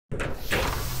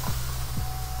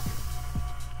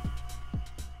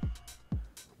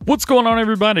What's going on,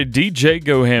 everybody? DJ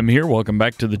GoHam here. Welcome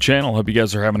back to the channel. Hope you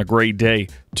guys are having a great day.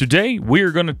 Today, we are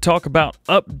going to talk about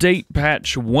update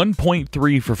patch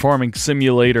 1.3 for Farming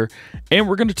Simulator, and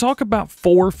we're going to talk about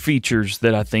 4 features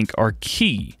that I think are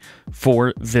key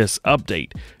for this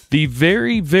update. The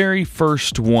very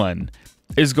first one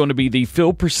is going to be the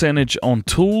fill percentage on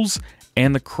tools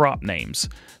and the crop names.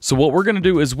 So what we're going to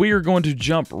do is we are going to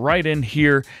jump right in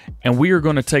here and we are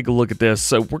going to take a look at this.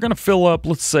 So we're going to fill up,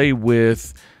 let's say,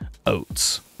 with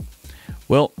oats.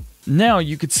 Well, now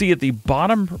you can see at the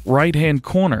bottom right hand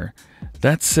corner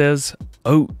that says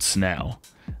oats now.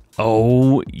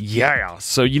 Oh yeah,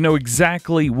 so you know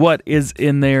exactly what is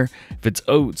in there. If it's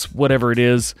oats, whatever it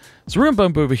is. So we're going to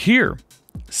bump over here.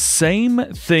 Same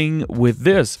thing with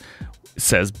this. It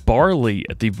says barley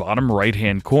at the bottom right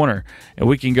hand corner, and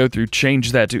we can go through,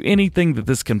 change that to anything that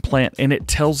this can plant, and it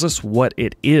tells us what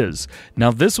it is. Now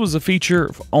this was a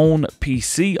feature on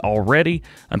PC already.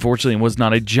 Unfortunately, it was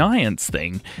not a Giants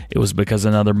thing. It was because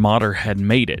another modder had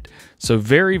made it. So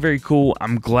very cool.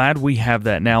 I'm glad we have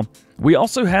that now. We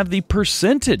also have the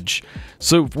percentage.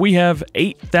 So if we have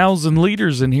 8,000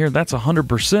 liters in here, that's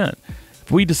 100%.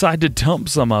 If we decide to dump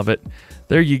some of it,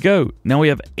 there you go. Now we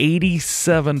have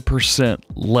 87%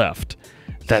 left.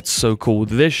 That's so cool.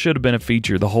 This should have been a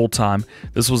feature the whole time.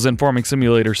 This was in Farming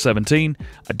Simulator 17.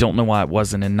 I don't know why it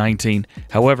wasn't in 19.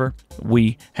 However,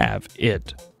 we have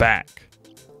it back.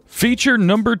 Feature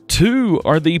number 2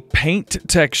 are the paint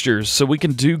textures. So we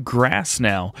can do grass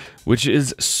now, which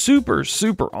is super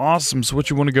awesome. So what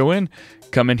you want to go in,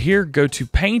 come in here, go to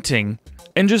painting,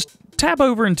 and just tab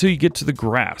over until you get to the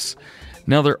grass.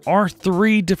 Now there are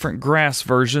 3 different grass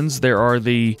versions. There are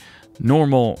the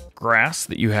normal grass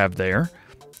that you have there.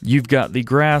 You've got the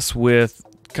grass with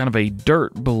kind of a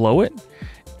dirt below it.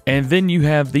 And then you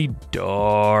have the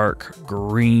dark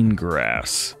green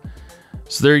grass.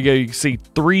 So there you go. You can see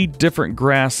 3 different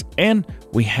grass, and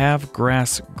we have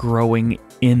grass growing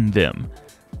in them.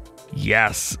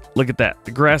 Yes, look at that.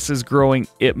 The grass is growing.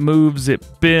 It moves, it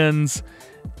bends,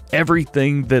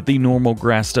 everything that the normal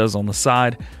grass does on the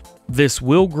side. This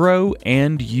will grow,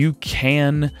 and you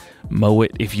can mow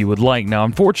it if you would like. Now,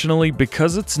 unfortunately,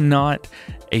 because it's not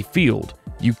a field,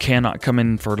 you cannot come in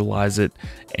and fertilize it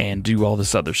and do all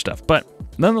this other stuff. But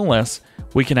nonetheless,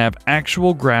 we can have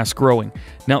actual grass growing.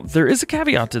 Now, there is a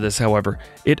caveat to this, however.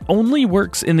 It only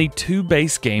works in the 2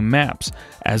 base game maps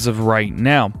as of right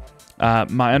now.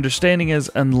 My understanding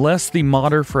is unless the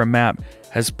modder for a map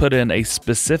has put in a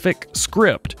specific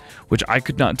script, which I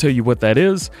could not tell you what that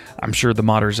is. I'm sure the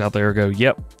modders out there go,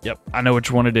 yep, I know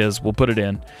which one it is. We'll put it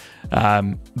in.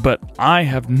 But I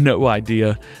have no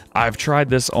idea. I've tried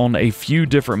this on a few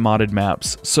different modded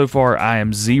maps. So far, I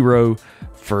am 0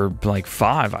 for like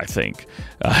 5, I think.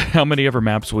 How many ever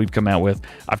maps we've come out with.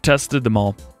 I've tested them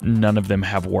all. None of them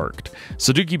have worked.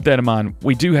 So do keep that in mind.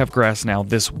 We do have grass now.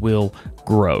 This will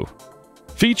grow.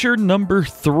 Feature number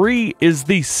 3 is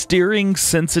the steering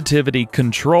sensitivity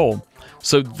control.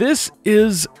 So this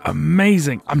is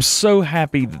amazing. I'm so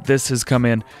happy that this has come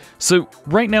in. So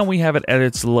right now we have it at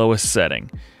its lowest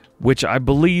setting, which I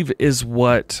believe is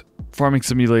what Farming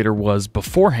Simulator was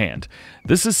beforehand.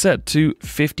 This is set to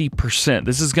 50%.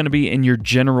 This is going to be in your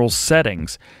general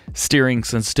settings. Steering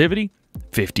sensitivity,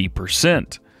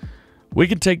 50%. We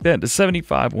can take that to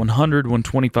 75, 100,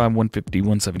 125, 150,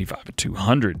 175, and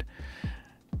 200.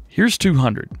 Here's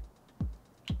 200.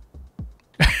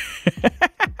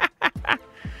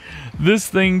 This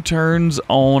thing turns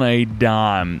on a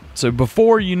dime. So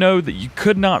before, you know that you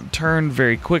could not turn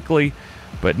very quickly,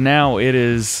 but now it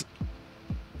is,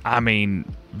 I mean,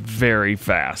 very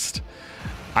fast.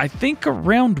 I think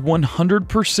around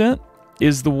 100%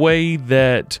 is the way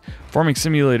that Farming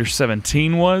Simulator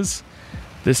 17 was.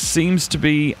 This seems to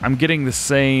be, I'm getting the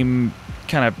same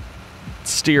kind of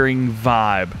steering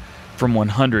vibe from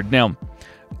 100. Now,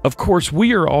 of course,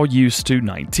 we are all used to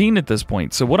 19 at this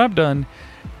point. So what I've done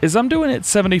is I'm doing it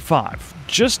 75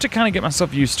 just to kind of get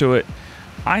myself used to it.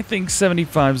 I think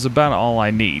 75 is about all I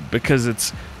need because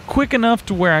it's quick enough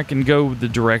to where I can go the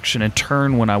direction and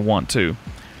turn when I want to.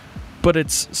 But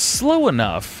it's slow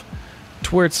enough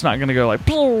to where it's not going to go like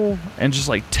and just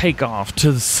like take off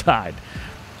to the side.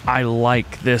 I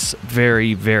like this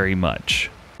very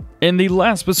much. And the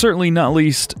last but certainly not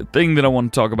least thing that I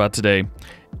want to talk about today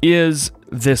is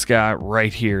this guy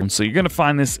right here. And so you're going to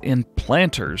find this in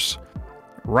planters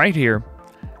right here,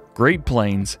 Great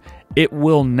Plains. It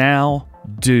will now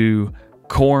do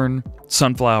corn,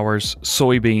 sunflowers,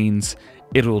 soybeans.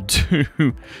 It'll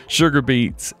do sugar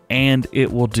beets, and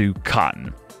it will do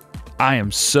cotton. I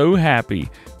am so happy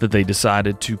that they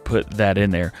decided to put that in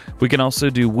there. We can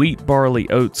also do wheat, barley,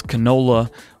 oats,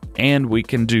 canola, and we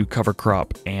can do cover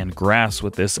crop and grass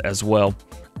with this as well.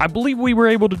 I believe we were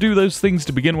able to do those things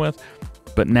to begin with,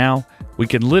 but now we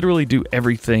can literally do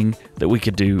everything that we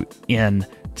could do in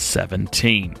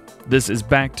 17. This is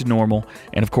back to normal,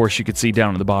 and of course you can see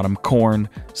down at the bottom corn,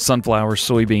 sunflower,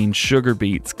 soybeans, sugar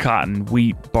beets, cotton,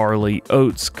 wheat, barley,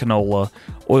 oats, canola,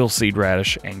 oilseed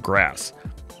radish, and grass.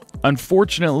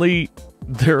 Unfortunately,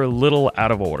 they're a little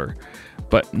out of order,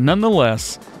 but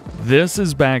nonetheless, this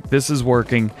is back, this is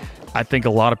working. I think a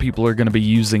lot of people are going to be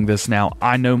using this now.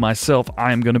 I know myself,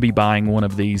 I am going to be buying one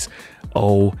of these.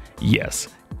 Oh yes,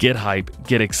 get hype,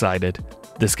 get excited.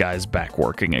 This guy's back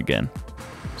working again.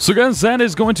 So guys, that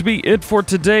is going to be it for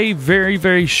today. Very,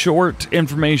 very short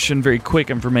information, very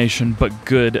quick information, but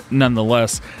good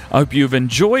nonetheless. I hope you've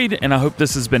enjoyed, and I hope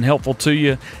this has been helpful to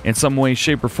you in some way,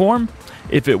 shape, or form.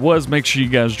 If it was, make sure you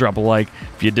guys drop a like.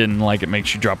 If you didn't like it, make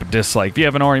sure you drop a dislike. If you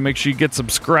haven't already, make sure you get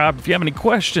subscribed. If you have any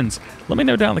questions, let me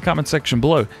know down in the comment section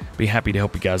below. Be happy to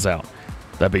help you guys out.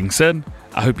 That being said,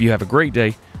 I hope you have a great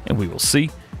day, and we will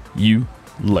see you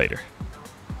later.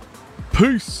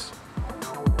 Peace.